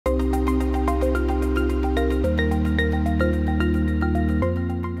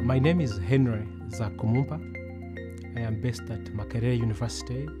My name is Henry Zakumumpa. I am based at Makerere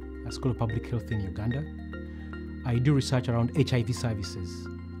University, a School of Public Health in Uganda. I do research around HIV services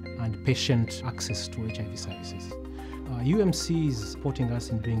and patient access to HIV services. UMC is supporting us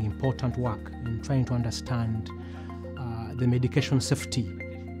in doing important work in trying to understand the medication safety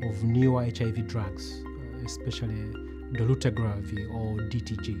of newer HIV drugs, especially dolutegravir or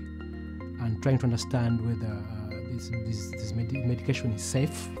DTG, and trying to understand whether this medication is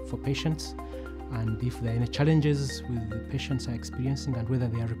safe for patients, and if there are any challenges with the patients are experiencing, and whether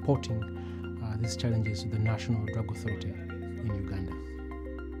they are reporting these challenges to the National Drug Authority in Uganda.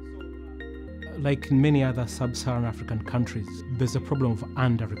 Like in many other sub-Saharan African countries, there's a problem of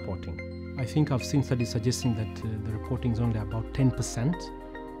underreporting. I think I've seen studies suggesting that the reporting is only about 10%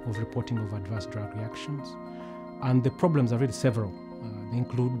 of reporting of adverse drug reactions. And the problems are really several. They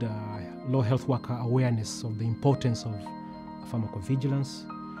include low health worker awareness of the importance of pharmacovigilance,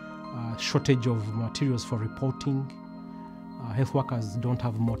 shortage of materials for reporting. Health workers don't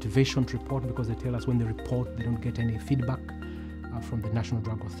have motivation to report because they tell us when they report they don't get any feedback from the National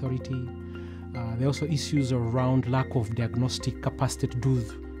Drug Authority. There are also issues around lack of diagnostic capacity to do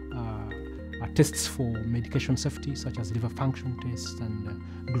tests for medication safety, such as liver function tests and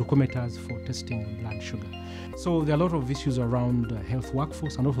glucometers for testing blood sugar. So there are a lot of issues around health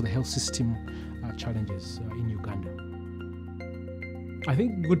workforce and also the health system challenges in Uganda. I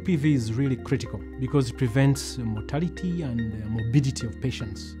think good PV is really critical because it prevents mortality and morbidity of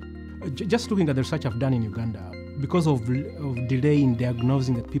patients. Just looking at the research I've done in Uganda, because of delay in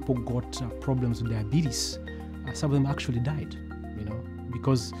diagnosing that people got problems with diabetes, some of them actually died,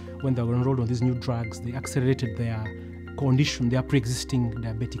 because when they were enrolled on these new drugs, they accelerated their condition, their pre-existing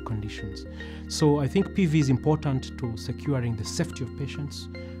diabetic conditions. So I think PV is important to securing the safety of patients,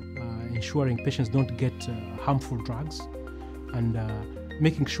 ensuring patients don't get harmful drugs, and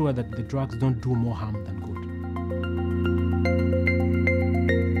making sure that the drugs don't do more harm than good.